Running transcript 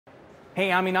Hey,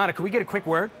 Aminata, can we get a quick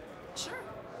word? Sure.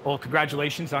 Well,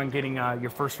 congratulations on getting your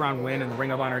first round win in the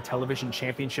Ring of Honor Television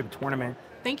Championship tournament.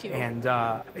 Thank you. And,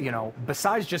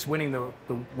 besides just winning the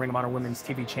Ring of Honor Women's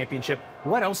TV Championship,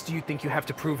 what else do you think you have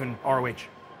to prove in ROH?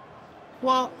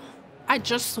 Well, I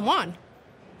just won.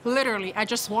 Literally, I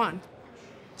just won.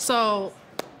 So,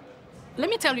 let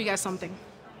me tell you guys something.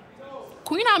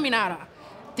 Queen Aminata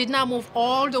did not move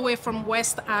all the way from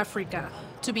West Africa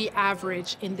to be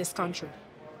average in this country.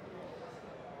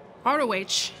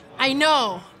 ROH, I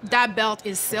know that belt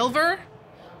is silver,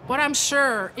 but I'm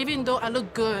sure even though I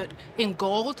look good in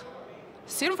gold,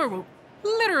 silver will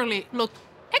literally look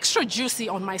extra juicy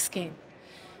on my skin.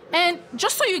 And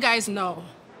just so you guys know,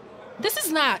 this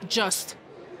is not just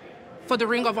for the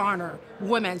Ring of Honor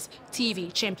Women's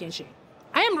TV Championship.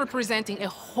 I am representing a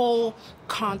whole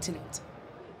continent,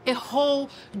 a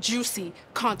whole juicy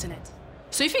continent.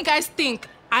 So if you guys think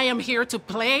I am here to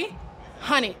play,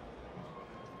 honey,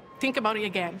 think about it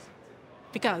again.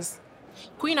 Because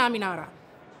Queen Aminata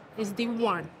is the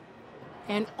one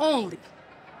and only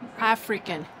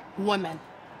African woman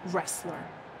wrestler.